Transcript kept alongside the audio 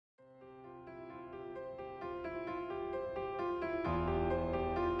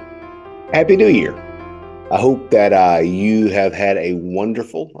Happy New Year. I hope that you have had a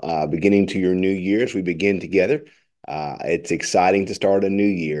wonderful beginning to your new year as we begin together. It's exciting to start a new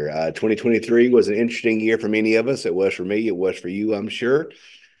year. 2023 was an interesting year for many of us. It was for me, it was for you, I'm sure.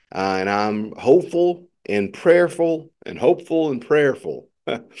 And I'm hopeful and prayerful and hopeful and prayerful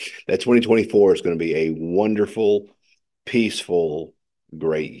that 2024 is going to be a wonderful, peaceful,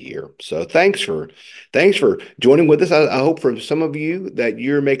 great year. So thanks for joining with us. I hope for some of you that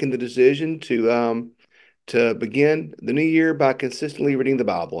you're making the decision to begin the new year by consistently reading the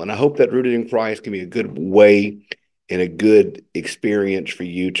Bible. And I hope that Rooted in Christ can be a good way and a good experience for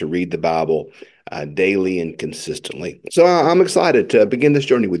you to read the Bible daily and consistently. So I'm excited to begin this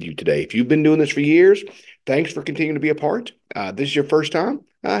journey with you today. If you've been doing this for years, thanks for continuing to be a part. This is your first time.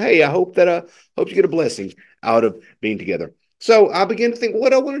 Hey, I hope you get a blessing out of being together. So I began to think,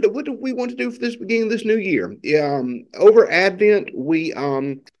 what do we want to do for this beginning of this new year? Over Advent, we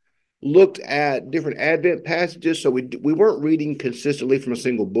looked at different Advent passages. So we weren't reading consistently from a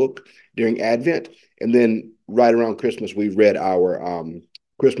single book during Advent, and then right around Christmas we read our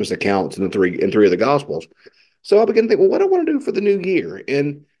Christmas accounts in three of the Gospels. So I began to think, well, what do I want to do for the new year?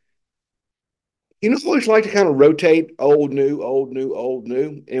 And I always like to kind of rotate old, new, old, new, old,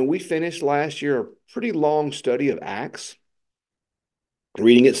 new. And we finished last year a pretty long study of Acts,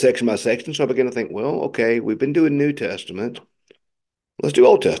 reading it section by section. So I began to think, well, okay, we've been doing New Testament. Let's do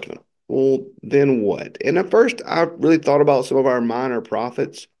Old Testament. Well, then what? And at first, I really thought about some of our minor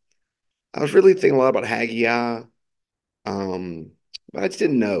prophets. I was really thinking a lot about Haggai, but I just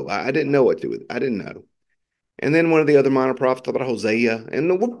didn't know. I didn't know what to do with it. I didn't know. And then one of the other minor prophets, thought about Hosea. And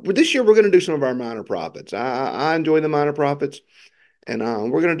this year, we're going to do some of our minor prophets. I enjoy the minor prophets, and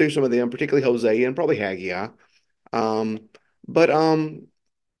we're going to do some of them, particularly Hosea and probably Haggai. Um, but I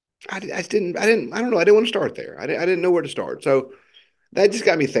just I don't know. I didn't want to start there. I didn't know where to start. So that just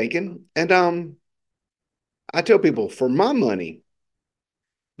got me thinking. And I tell people, for my money,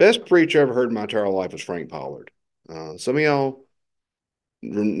 best preacher I ever heard in my entire life was Frank Pollard. Some of y'all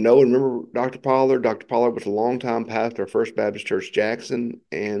know and remember Dr. Pollard. Dr. Pollard was a longtime pastor of First Baptist Church Jackson,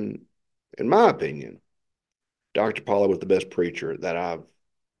 and in my opinion, Dr. Pollard was the best preacher that I've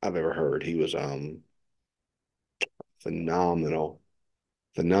ever heard. He was phenomenal,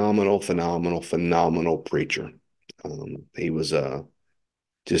 phenomenal preacher. He was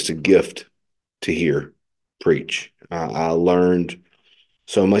just a gift to hear preach. I learned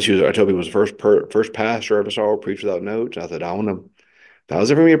so much. I told people he was the first pastor I ever saw preach without notes. I thought, if I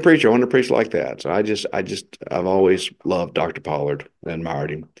was ever going to be a preacher, I want to preach like that. So I've always loved Dr. Pollard and admired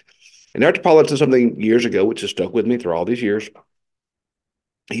him. And Dr. Pollard said something years ago, which has stuck with me through all these years.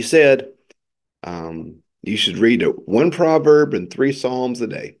 He said, you should read one proverb and three Psalms a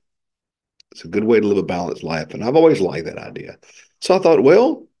day. It's a good way to live a balanced life. And I've always liked that idea. So I thought,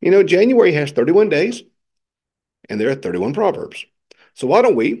 well, January has 31 days and there are 31 Proverbs. So why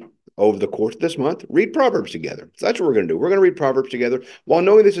don't we, over the course of this month, read Proverbs together? So that's what we're going to do. We're going to read Proverbs together while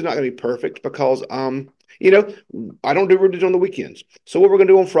knowing this is not going to be perfect because, I don't do readings on the weekends. So what we're going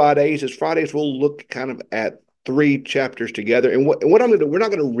to do on Fridays we'll look kind of at three chapters together. And what I'm going to do, we're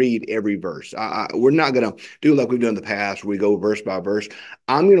not going to read every verse. We're not going to do like we've done in the past, where we go verse by verse.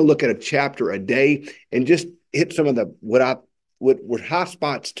 I'm going to look at a chapter a day and just hit some of the what were high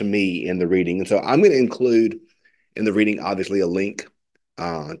spots to me in the reading. And so I'm going to include in the reading, obviously, a link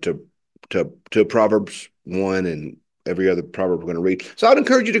to Proverbs 1 and every other proverb we're going to read. So I'd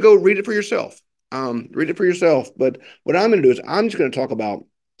encourage you to go read it for yourself. Read it for yourself. But what I'm going to do is I'm just going to talk about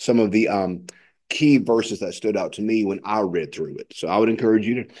some of the key verses that stood out to me when I read through it. So I would encourage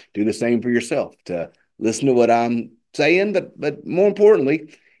you to do the same for yourself, to listen to what I'm saying, but more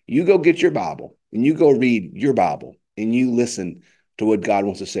importantly, you go get your Bible and you go read your Bible and you listen to what God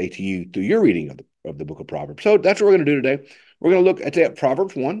wants to say to you through your reading of the book of Proverbs. So that's what we're going to do today. We're going to look at that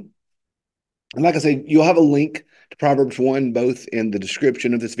Proverbs 1. And like I said, you'll have a link to Proverbs 1 both in the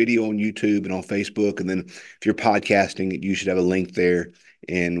description of this video on YouTube and on Facebook. And then if you're podcasting, you should have a link there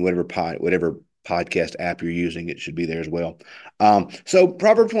in whatever podcast app you're using. It should be there as well. So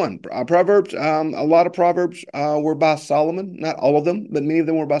Proverbs 1. A lot of Proverbs were by Solomon. Not all of them, but many of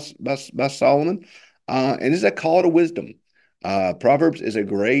them were by Solomon. And this is a call to wisdom. Proverbs is a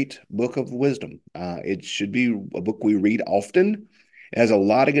great book of wisdom. It should be a book we read often. It has a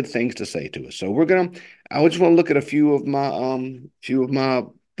lot of good things to say to us. So I just want to look at a few of my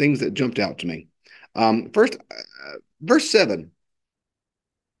things that jumped out to me. First, verse 7.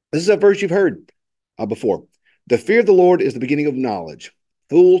 This is a verse you've heard before. The fear of the Lord is the beginning of knowledge.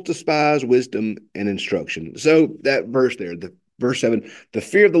 Fools despise wisdom and instruction. So that verse there, verse 7, the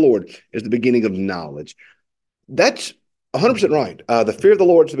fear of the Lord is the beginning of knowledge. That's 100% right. The fear of the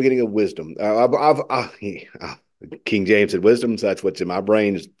Lord is the beginning of wisdom. King James said wisdom, so that's what's in my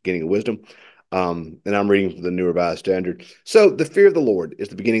brain is beginning of wisdom. And I'm reading from the New Revised Standard. So the fear of the Lord is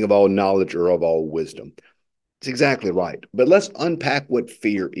the beginning of all knowledge or of all wisdom. It's exactly right. But let's unpack what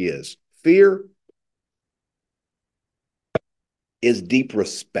fear is. Fear is deep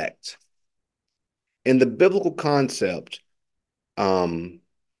respect. In the biblical concept, um,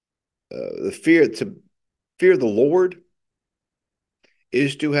 the fear of the Lord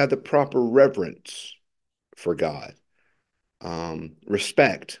is to have the proper reverence for God.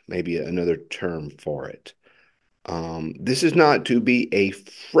 Respect, maybe another term for it. This is not to be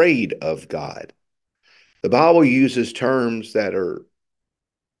afraid of God. The Bible uses terms that are,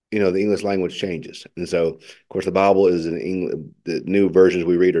 the English language changes. And so, of course, the Bible is in English, the new versions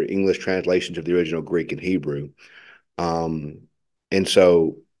we read are English translations of the original Greek and Hebrew. Um, and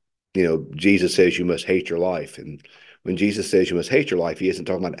so, Jesus says you must hate your life. And when Jesus says you must hate your life, he isn't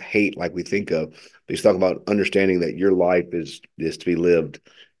talking about hate like we think of, but he's talking about understanding that your life is to be lived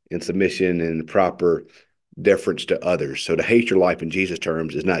in submission and proper deference to others. So to hate your life in Jesus'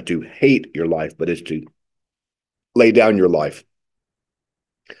 terms is not to hate your life, but it's to lay down your life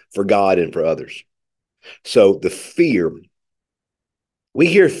for God and for others. So the fear, we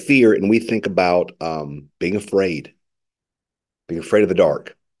hear fear and we think about being afraid of the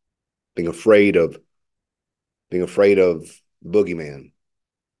dark, being afraid of being afraid of boogeyman,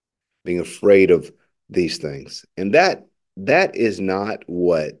 being afraid of these things. And that is not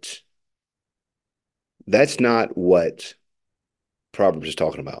what that's not what Proverbs is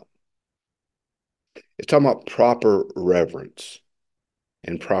talking about. It's talking about proper reverence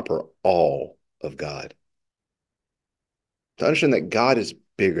and proper awe of God. To understand that God is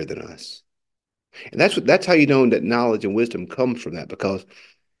bigger than us. And that's how you know that knowledge and wisdom comes from that, because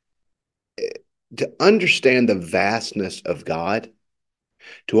to understand the vastness of God,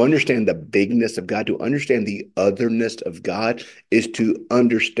 to understand the bigness of God, to understand the otherness of God is to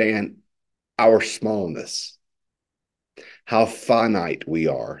understand our smallness, how finite we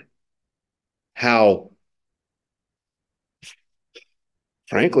are, how,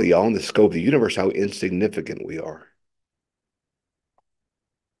 frankly, y'all, in the scope of the universe, how insignificant we are.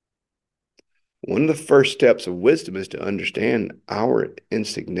 One of the first steps of wisdom is to understand our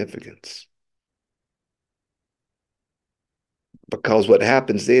insignificance. Because what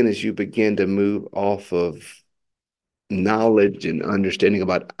happens then is you begin to move off of knowledge and understanding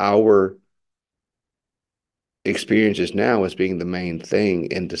about our experiences now as being the main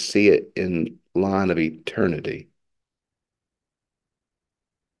thing and to see it in line of eternity.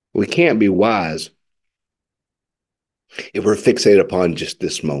 We can't be wise if we're fixated upon just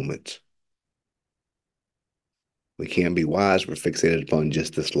this moment. We can't be wise if we're fixated upon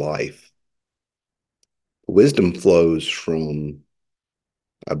just this life. Wisdom flows from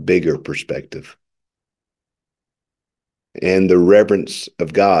a bigger perspective. And the reverence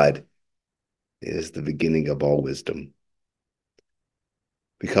of God is the beginning of all wisdom.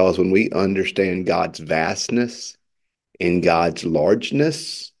 Because when we understand God's vastness and God's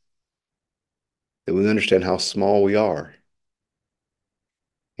largeness, then we understand how small we are.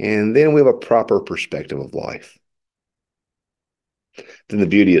 And then we have a proper perspective of life. Then the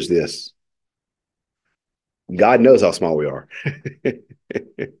beauty is this: God knows how small we are.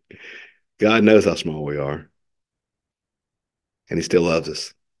 God knows how small we are. And he still loves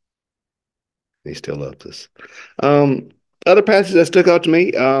us. He still loves us. Um, Other passages that stuck out to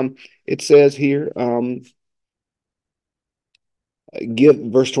me, it says here, give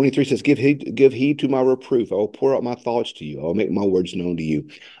verse 23 says, give heed to my reproof. I will pour out my thoughts to you. I will make my words known to you.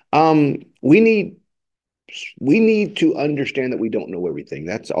 We need to understand that we don't know everything.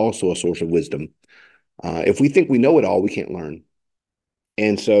 That's also a source of wisdom. If we think we know it all, we can't learn.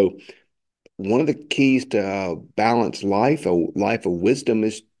 And so one of the keys to balanced life, a life of wisdom,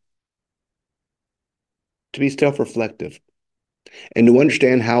 is to be self-reflective and to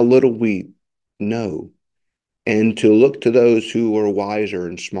understand how little we know and to look to those who are wiser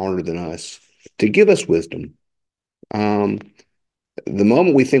and smarter than us to give us wisdom. Um, the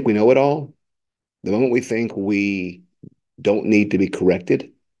moment we think we know it all, the moment we think we don't need to be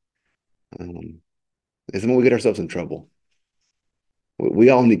corrected, um, is the moment we get ourselves in trouble. We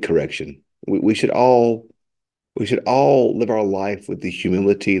all need correction. We should all live our life with the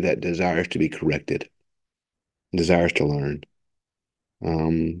humility that desires to be corrected, desires to learn.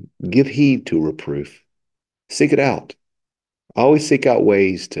 Give heed to reproof. Seek it out. Always seek out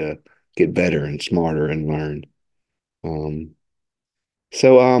ways to get better and smarter and learn. Um,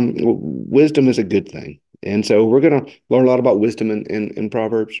 so wisdom is a good thing. And so we're going to learn a lot about wisdom in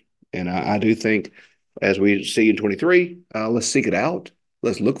Proverbs. And I do think as we see in 23. Let's seek it out.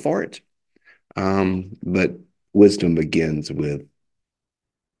 Let's look for it. But wisdom begins with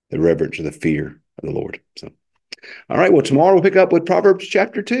the reverence or the fear of the Lord. So, all right. Well, tomorrow we'll pick up with Proverbs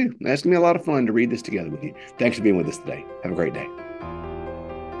chapter 2. That's going to be a lot of fun to read this together with you. Thanks for being with us today. Have a great day.